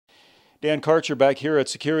Dan Karcher back here at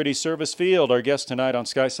Security Service Field. Our guest tonight on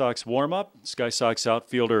Sky Sox Warmup, Sky Sox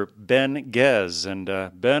outfielder Ben Guez. And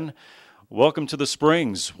Ben, welcome to the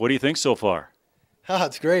Springs. What do you think so far? Oh,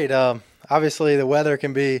 it's great. Obviously, the weather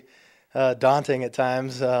can be daunting at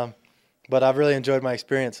times, but I've really enjoyed my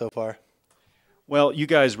experience so far. Well, you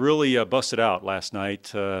guys really busted out last night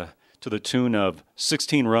to the tune of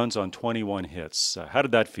 16 runs on 21 hits. How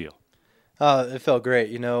did that feel? It felt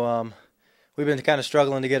great. We've been kind of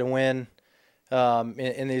struggling to get a win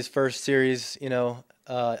in these first series,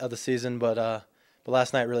 of the season, but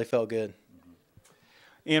last night really felt good.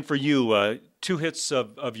 And for you, 2 hits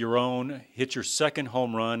of your own, hit your second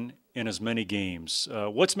home run in as many games.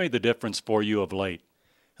 What's made the difference for you of late?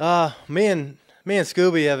 Me and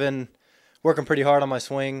Scooby have been working pretty hard on my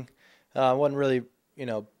swing. Wasn't really,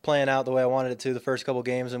 playing out the way I wanted it to the first couple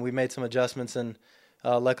games, and we made some adjustments, and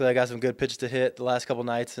luckily I got some good pitches to hit the last couple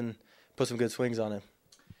nights and put some good swings on it.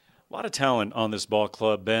 A lot of talent on this ball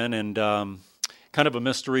club, Ben, and kind of a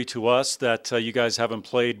mystery to us that you guys haven't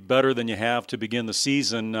played better than you have to begin the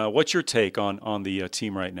season. What's your take on the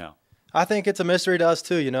team right now? I think it's a mystery to us,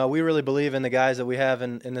 too. We really believe in the guys that we have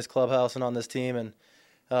in this clubhouse and on this team, and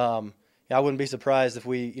I wouldn't be surprised if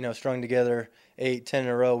we, strung together 8, 10 in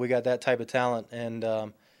a row. We got that type of talent, and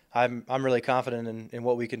I'm really confident in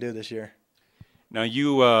what we can do this year. Now,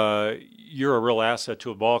 you're a real asset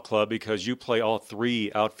to a ball club because you play all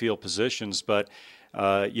 3 outfield positions, but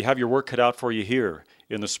you have your work cut out for you here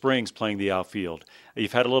in the Springs playing the outfield.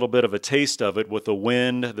 You've had a little bit of a taste of it with the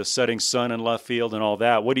wind, the setting sun in left field and all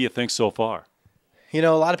that. What do you think so far? A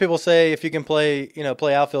lot of people say if you can play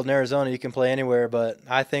outfield in Arizona, you can play anywhere, but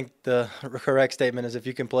I think the correct statement is if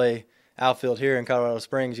you can play outfield here in Colorado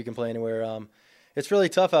Springs, you can play anywhere. It's really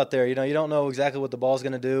tough out there. You don't know exactly what the ball's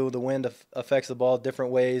going to do. The wind affects the ball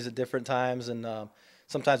different ways at different times, and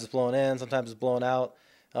sometimes it's blowing in, sometimes it's blowing out.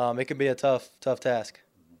 It can be a tough task.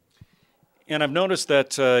 And I've noticed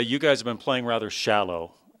that you guys have been playing rather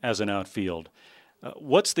shallow as an outfield.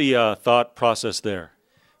 What's the thought process there?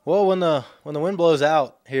 Well, when the wind blows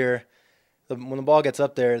out here, when the ball gets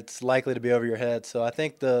up there, it's likely to be over your head. So I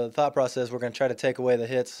think the thought process, we're going to try to take away the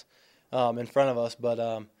hits in front of us,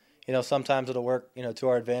 but sometimes it'll work, to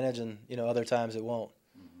our advantage, and, other times it won't.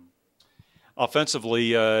 Offensively,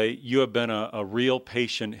 you have been a real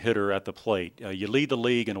patient hitter at the plate. You lead the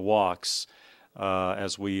league in walks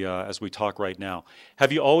as we talk right now.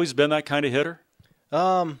 Have you always been that kind of hitter?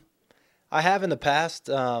 I have in the past.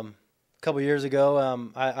 A couple years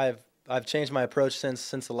ago, I've changed my approach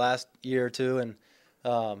since the last year or two,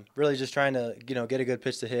 and really just trying to get a good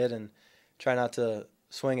pitch to hit and try not to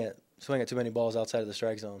swing at too many balls outside of the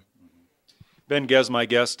strike zone. Ben Guez, my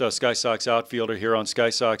guest, Sky Sox outfielder here on Sky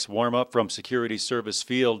Sox Warmup from Security Service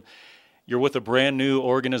Field. You're with a brand new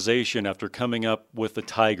organization after coming up with the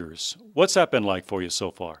Tigers. What's that been like for you so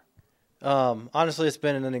far? Honestly, it's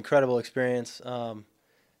been an incredible experience.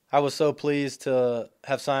 I was so pleased to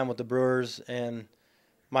have signed with the Brewers, and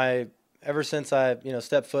ever since I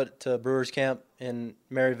stepped foot to Brewers camp in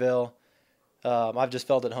Maryville, I've just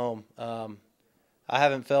felt at home. I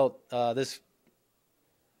haven't felt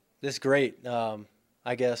this great,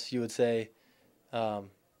 I guess you would say,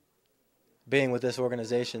 being with this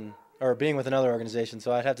organization or being with another organization.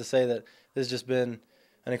 So I'd have to say that this has just been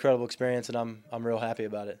an incredible experience, and I'm real happy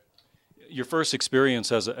about it. Your first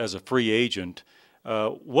experience as a free agent,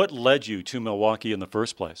 what led you to Milwaukee in the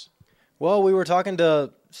first place? Well, we were talking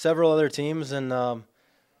to several other teams, and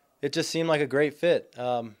it just seemed like a great fit.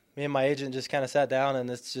 Me and my agent just kind of sat down, and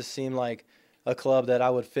this just seemed like a club that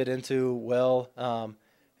I would fit into well,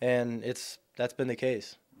 and that's been the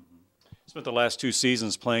case. Spent the last 2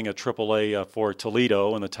 seasons playing at AAA for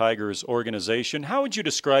Toledo and the Tigers organization. How would you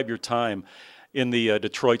describe your time in the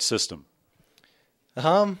Detroit system?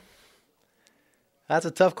 That's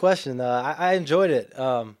a tough question. I enjoyed it.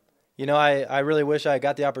 I really wish I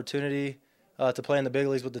got the opportunity to play in the big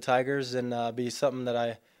leagues with the Tigers and be something that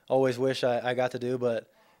I always wish I got to do, but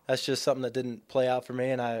that's just something that didn't play out for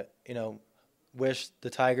me, and I wish the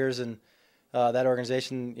Tigers and that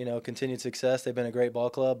organization, continued success. They've been a great ball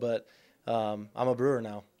club, but I'm a Brewer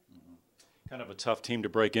now. Kind of a tough team to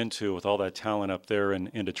break into with all that talent up there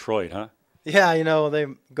in Detroit, huh? Yeah, they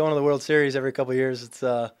go into the World Series every couple of years. It's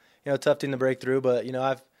a tough team to break through, but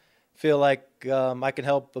I feel like I can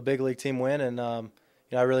help a big league team win, and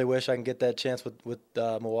I really wish I can get that chance with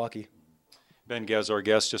Milwaukee. Ben Guez, our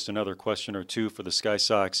guest, just another question or two for the Sky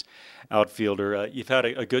Sox outfielder. You've had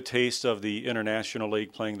a good taste of the International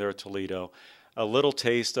League playing there at Toledo, a little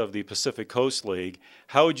taste of the Pacific Coast League.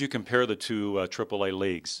 How would you compare the two AAA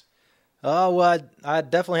leagues? Well, I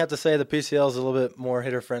definitely have to say the PCL is a little bit more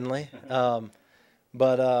hitter-friendly.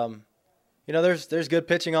 But There's good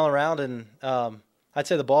pitching all around, and I'd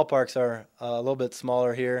say the ballparks are a little bit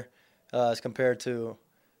smaller here as compared to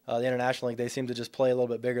the International League. They seem to just play a little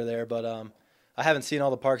bit bigger there, but I haven't seen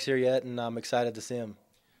all the parks here yet, and I'm excited to see them.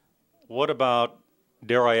 What about,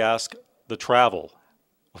 dare I ask, the travel?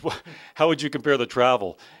 How would you compare the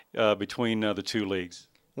travel between the two leagues?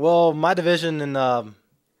 Well, my division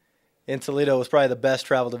in Toledo was probably the best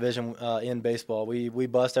travel division in baseball. We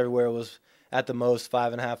bussed everywhere. It was at the most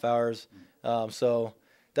 5.5 hours. So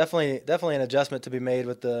definitely an adjustment to be made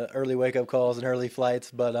with the early wake-up calls and early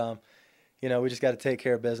flights. But, we just got to take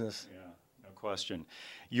care of business. Yeah, no question.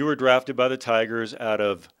 You were drafted by the Tigers out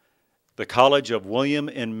of the College of William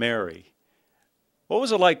and Mary. What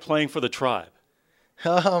was it like playing for the Tribe?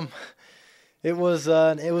 It was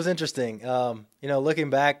interesting. Looking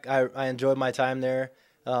back, I enjoyed my time there.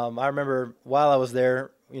 I remember while I was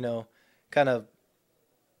there, kind of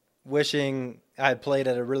wishing I had played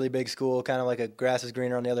at a really big school, kind of like a grass is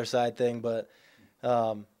greener on the other side thing. But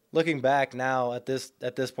looking back now at this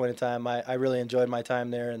point in time, I really enjoyed my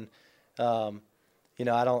time there, and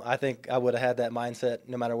I think I would have had that mindset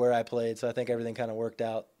no matter where I played. So I think everything kind of worked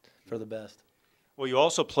out for the best. Well, you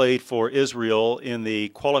also played for Israel in the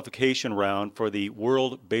qualification round for the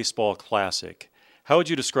World Baseball Classic. How would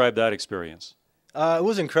you describe that experience? It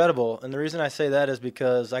was incredible, and the reason I say that is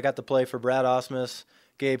because I got to play for Brad Osmus,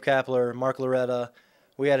 Gabe Kapler, Mark Loretta.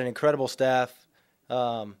 We had an incredible staff,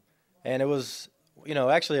 and it was,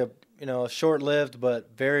 actually a short-lived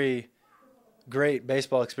but very great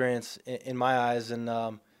baseball experience in my eyes, and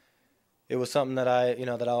it was something that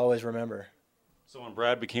I'll always remember. So when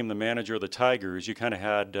Brad became the manager of the Tigers, you kind of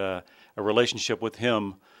had a relationship with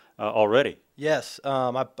him already. Yes,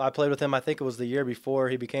 I played with him. I think it was the year before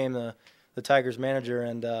he became the Tigers manager,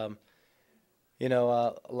 and a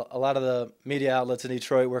lot of the media outlets in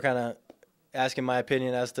Detroit were kind of asking my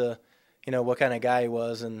opinion as to what kind of guy he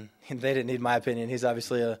was, and they didn't need my opinion. He's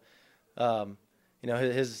obviously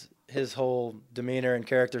his whole demeanor and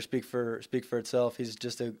character speak for itself. He's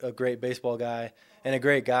just a great baseball guy and a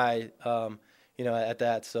great guy. At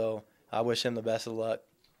that. So I wish him the best of luck.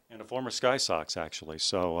 And a former Sky Sox, actually.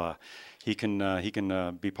 So he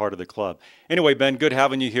can be part of the club. Anyway, Ben, good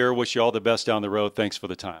having you here. Wish you all the best down the road. Thanks for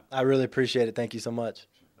the time. I really appreciate it. Thank you so much.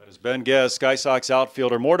 That is Ben Guez, Sky Sox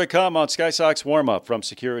outfielder. More to come on Sky Sox Warmup from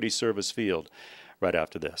Security Service Field right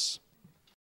after this.